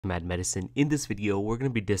Mad Medicine. In this video, we're going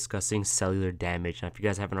to be discussing cellular damage. Now, if you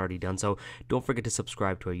guys haven't already done so, don't forget to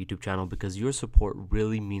subscribe to our YouTube channel because your support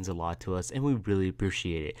really means a lot to us and we really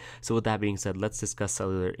appreciate it. So with that being said, let's discuss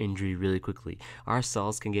cellular injury really quickly. Our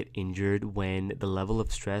cells can get injured when the level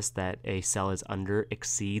of stress that a cell is under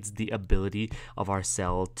exceeds the ability of our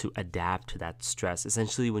cell to adapt to that stress.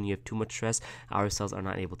 Essentially, when you have too much stress, our cells are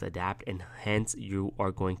not able to adapt, and hence you are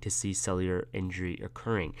going to see cellular injury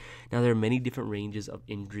occurring. Now, there are many different ranges of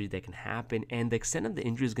injury that can happen, and the extent of the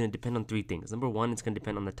injury is going to depend on three things. Number one, it's going to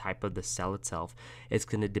depend on the type of the cell itself. It's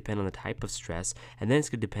going to depend on the type of stress, and then it's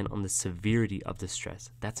going to depend on the severity of the stress.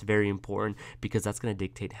 That's very important because that's going to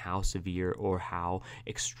dictate how severe or how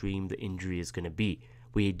extreme the injury is going to be.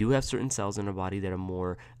 We do have certain cells in our body that are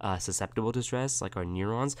more susceptible to stress, like our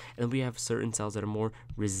neurons, and we have certain cells that are more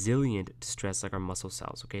resilient to stress, like our muscle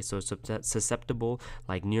cells. Okay, so susceptible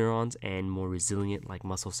like neurons and more resilient like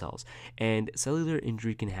muscle cells. And cellular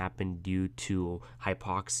injury can happen due to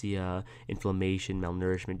hypoxia, inflammation,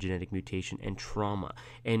 malnourishment, genetic mutation, and trauma.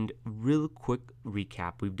 And real quick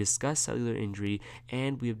recap, we've discussed cellular injury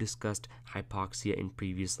and we have discussed hypoxia in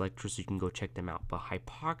previous lectures, so you can go check them out. But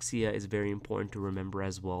hypoxia is very important to remember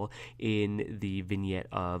as well in the vignette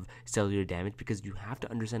of cellular damage, because you have to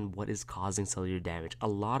understand what is causing cellular damage. A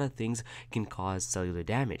lot of things can cause cellular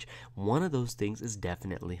damage. One of those things is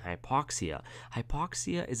definitely hypoxia.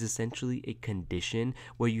 Hypoxia is essentially a condition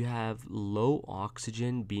where you have low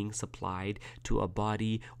oxygen being supplied to a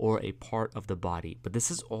body or a part of the body, but this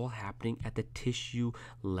is all happening at the tissue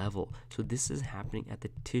level. So this is happening at the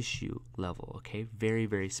tissue level, okay? Very,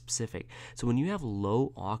 very specific. So when you have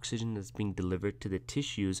low oxygen that's being delivered to the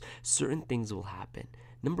tissues, certain things will happen.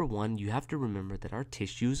 Number one, you have to remember that our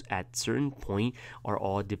tissues at certain point are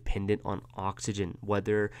all dependent on oxygen.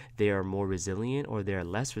 Whether they are more resilient or they are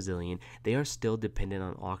less resilient, they are still dependent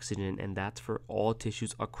on oxygen, and that's for all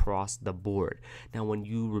tissues across the board. Now, when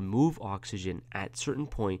you remove oxygen at certain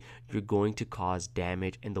point, you're going to cause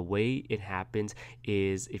damage, and the way it happens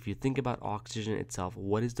is, if you think about oxygen itself,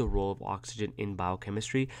 what is the role of oxygen in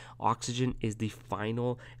biochemistry? Oxygen is the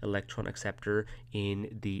final electron acceptor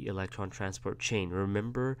in the electron transport chain.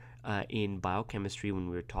 Remember, in biochemistry, when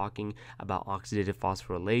we were talking about oxidative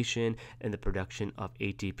phosphorylation and the production of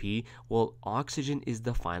ATP, well, oxygen is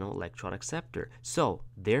the final electron acceptor. So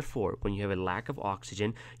therefore, when you have a lack of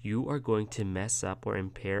oxygen, you are going to mess up or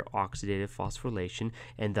impair oxidative phosphorylation,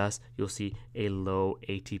 and thus you'll see a low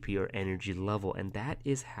ATP or energy level, and that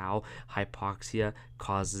is how hypoxia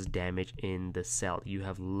causes damage in the cell. You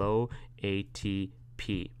have low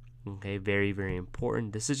ATP. Okay, very, very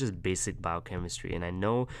important. This is just basic biochemistry, and I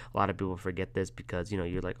know a lot of people forget this because,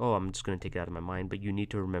 you're like, oh, I'm just going to take it out of my mind, but you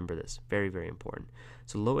need to remember this. Very, very important.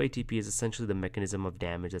 So low ATP is essentially the mechanism of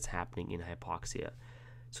damage that's happening in hypoxia.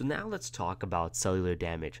 So now let's talk about cellular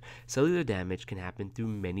damage. Cellular damage can happen through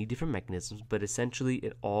many different mechanisms, but essentially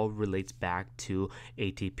it all relates back to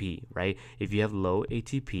ATP, right? If you have low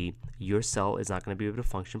ATP, your cell is not going to be able to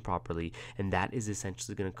function properly, and that is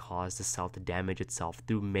essentially going to cause the cell to damage itself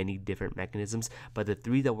through many different mechanisms, but the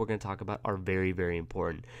three that we're going to talk about are very, very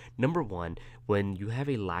important. Number one, when you have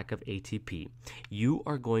a lack of ATP, you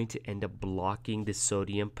are going to end up blocking the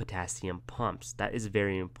sodium-potassium pumps. That is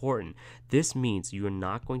very important. This means you are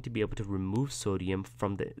not going to be able to remove sodium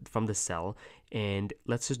from the cell, and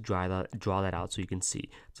let's just draw that out so you can see.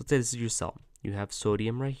 So let's say this is your cell. You have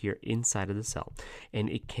sodium right here inside of the cell,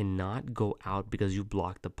 and it cannot go out because you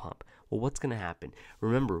blocked the pump. Well, what's going to happen?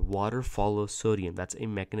 Remember, water follows sodium. That's a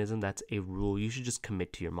mechanism. That's a rule you should just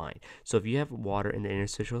commit to your mind. So if you have water in the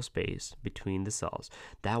interstitial space between the cells,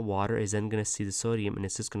 that water is then going to see the sodium, and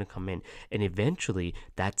it's just going to come in. And eventually,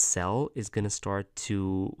 that cell is going to start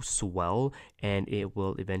to swell, and it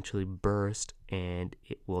will eventually burst, and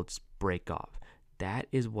it will just break off. That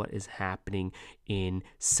is what is happening in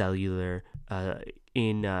cellular, a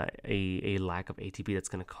lack of ATP that's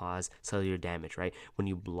going to cause cellular damage, right? When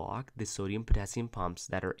you block the sodium-potassium pumps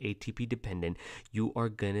that are ATP dependent, you are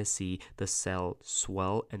going to see the cell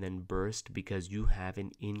swell and then burst because you have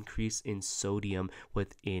an increase in sodium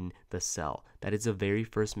within the cell. That is the very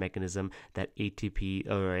first mechanism that ATP,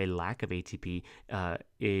 or a lack of ATP,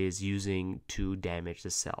 is using to damage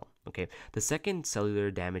the cell. Okay, the second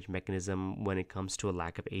cellular damage mechanism when it comes to a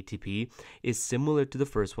lack of ATP is similar to the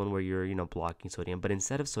first one, where you're blocking sodium, but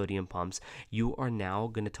instead of sodium pumps, you are now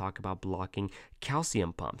going to talk about blocking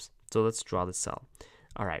calcium pumps. So let's draw the cell.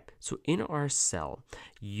 All right, so in our cell,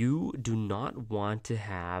 you do not want to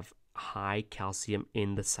have high calcium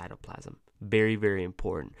in the cytoplasm. Very, very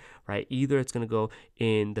important, right? Either it's going to go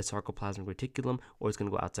in the sarcoplasmic reticulum or it's going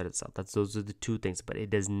to go outside of the cell. Those are the two things, but it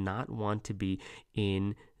does not want to be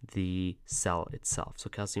in the cell itself. So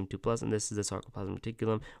calcium 2 plus, and this is the sarcoplasmic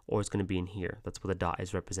reticulum, or it's going to be in here. That's what the dot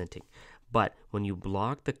is representing. But when you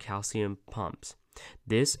block the calcium pumps,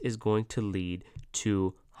 this is going to lead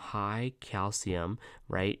to high calcium,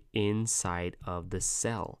 right, inside of the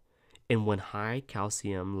cell. And when high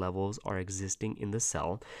calcium levels are existing in the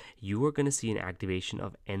cell, you are going to see an activation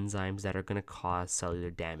of enzymes that are going to cause cellular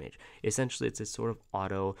damage. Essentially, it's a sort of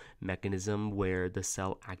auto mechanism where the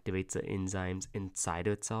cell activates the enzymes inside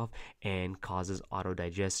of itself and causes auto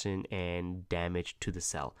digestion and damage to the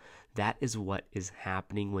cell. That is what is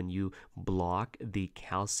happening when you block the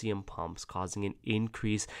calcium pumps, causing an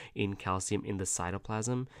increase in calcium in the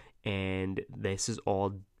cytoplasm. And this is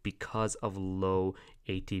all because of low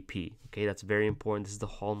ATP. Okay, that's very important. This is the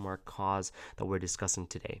hallmark cause that we're discussing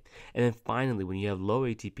today. And then finally, when you have low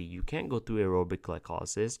ATP, you can't go through aerobic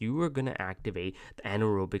glycolysis. You are going to activate the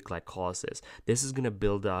anaerobic glycolysis. This is going to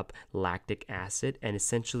build up lactic acid, and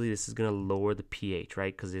essentially this is going to lower the pH,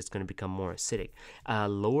 right? Because it's going to become more acidic. A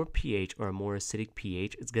lower pH or a more acidic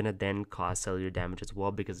pH is going to then cause cellular damage as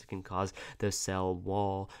well, because it can cause the cell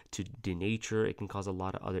wall to denature. It can cause a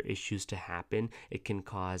lot of other issues to happen. It can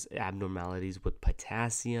cause abnormalities with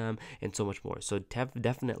potassium and so much more. So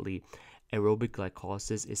definitely aerobic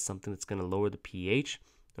glycolysis is something that's going to lower the pH,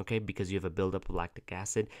 okay, because you have a buildup of lactic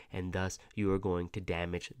acid, and thus you are going to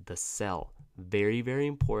damage the cell. Very, very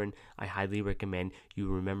important. I highly recommend you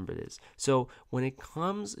remember this. So when it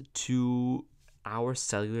comes to our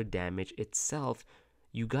cellular damage itself,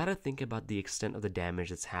 you got to think about the extent of the damage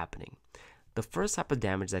that's happening. The first type of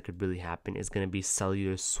damage that could really happen is going to be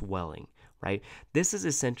cellular swelling, right? This is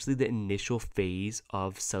essentially the initial phase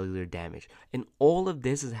of cellular damage. And all of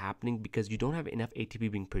this is happening because you don't have enough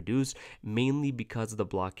ATP being produced, mainly because of the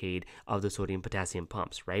blockade of the sodium potassium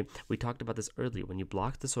pumps, right? We talked about this earlier. When you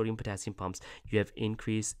block the sodium potassium pumps, you have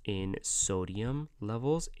increase in sodium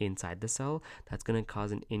levels inside the cell. That's going to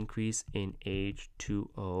cause an increase in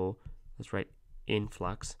H2O, that's right,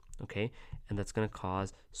 influx, okay? And that's going to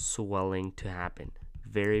cause swelling to happen.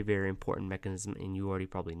 Very, very important mechanism, and you already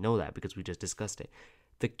probably know that because we just discussed it.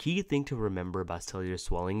 The key thing to remember about cellular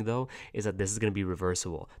swelling, though, is that this is going to be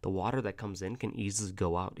reversible. The water that comes in can easily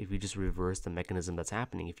go out if you just reverse the mechanism that's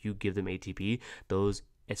happening. If you give them ATP, those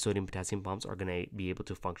sodium potassium pumps are going to be able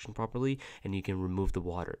to function properly, and you can remove the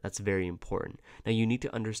water. That's very important. Now, you need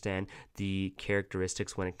to understand the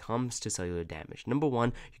characteristics when it comes to cellular damage. Number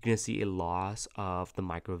one, you're going to see a loss of the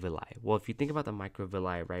microvilli. Well, if you think about the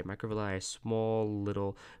microvilli, right, microvilli are small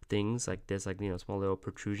little things like this, like, small little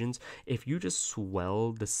protrusions. If you just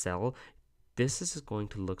swell the cell, this is going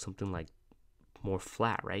to look something like more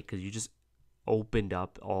flat, right? Because you just opened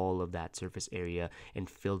up all of that surface area and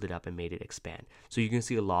filled it up and made it expand. So you're going to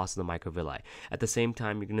see a loss of the microvilli. At the same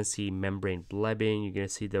time, you're going to see membrane blebbing. You're going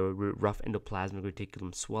to see the rough endoplasmic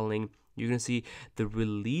reticulum swelling. You're going to see the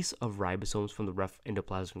release of ribosomes from the rough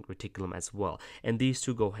endoplasmic reticulum as well. And these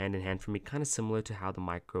two go hand in hand for me, kind of similar to how the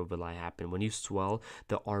microvilli happen. When you swell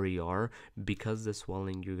the RER, because of the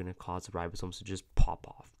swelling, you're going to cause the ribosomes to just pop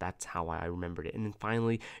off. That's how I remembered it. And then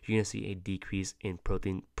finally, you're going to see a decrease in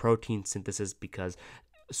protein synthesis because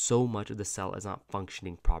so much of the cell is not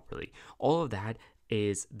functioning properly. All of that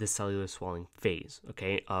is the cellular swelling phase,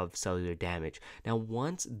 okay, of cellular damage. Now,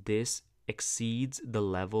 once this exceeds the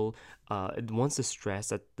level, once the stress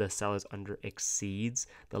that the cell is under exceeds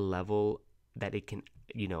the level that it can,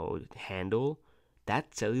 handle,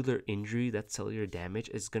 that cellular injury, that cellular damage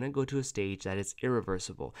is going to go to a stage that is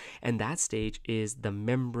irreversible. And that stage is the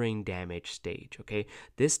membrane damage stage, okay?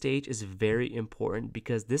 This stage is very important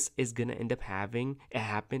because this is going to end up happening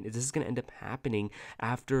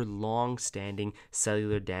after long-standing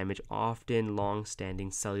cellular damage, often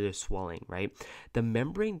long-standing cellular swelling, right? The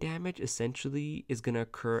membrane damage essentially is going to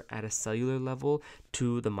occur at a cellular level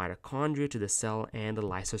to the mitochondria, to the cell, and the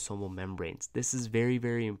lysosomal membranes. This is very,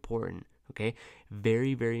 very important. Okay,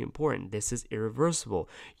 very, very important. This is irreversible.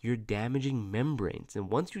 You're damaging membranes. And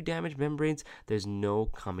once you damage membranes, there's no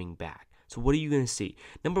coming back. So what are you going to see?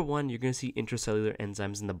 Number one, you're going to see intracellular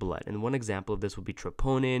enzymes in the blood. And one example of this would be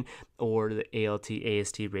troponin or the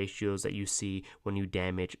ALT-AST ratios that you see when you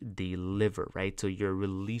damage the liver, right? So you're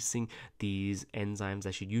releasing these enzymes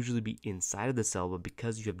that should usually be inside of the cell, but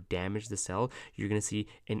because you have damaged the cell, you're going to see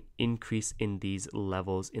an increase in these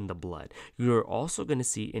levels in the blood. You're also going to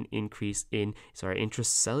see an increase in,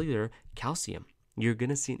 intracellular calcium. You're going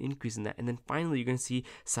to see an increase in that. And then finally, you're going to see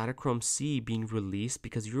cytochrome C being released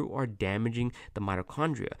because you are damaging the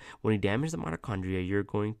mitochondria. When you damage the mitochondria, you're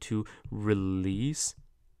going to release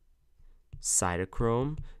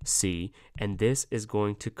cytochrome C, and this is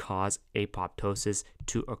going to cause apoptosis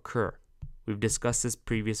to occur. We've discussed this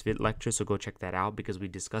previous lecture, so go check that out because we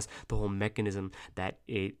discussed the whole mechanism that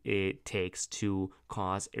it takes to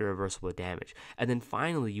cause irreversible damage. And then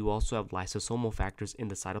finally, you also have lysosomal factors in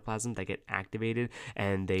the cytoplasm that get activated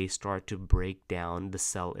and they start to break down the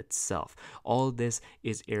cell itself. All of this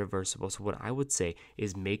is irreversible. So what I would say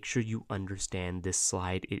is make sure you understand this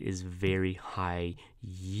slide. It is very high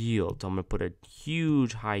yield. So I'm going to put a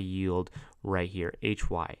huge high yield right here,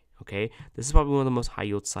 HY. Okay, this is probably one of the most high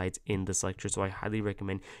yield slides in this lecture, so I highly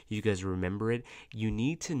recommend you guys remember it. You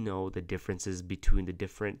need to know the differences between the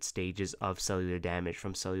different stages of cellular damage,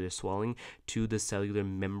 from cellular swelling to the cellular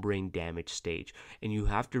membrane damage stage. And you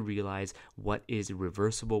have to realize what is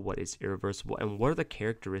reversible, what is irreversible, and what are the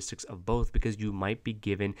characteristics of both, because you might be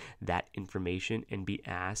given that information and be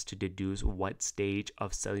asked to deduce what stage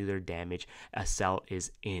of cellular damage a cell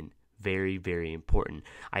is in. Very, very important.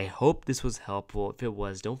 I hope this was helpful. If it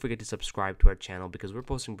was, don't forget to subscribe to our channel because we're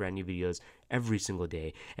posting brand new videos every single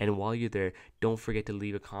day. And while you're there, don't forget to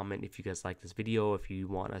leave a comment if you guys like this video, if you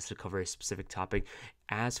want us to cover a specific topic.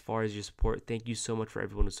 As far as your support, thank you so much for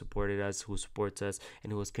everyone who supported us, who supports us,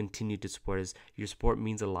 and who has continued to support us. Your support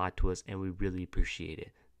means a lot to us, and we really appreciate it.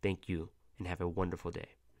 Thank you, and have a wonderful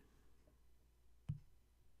day.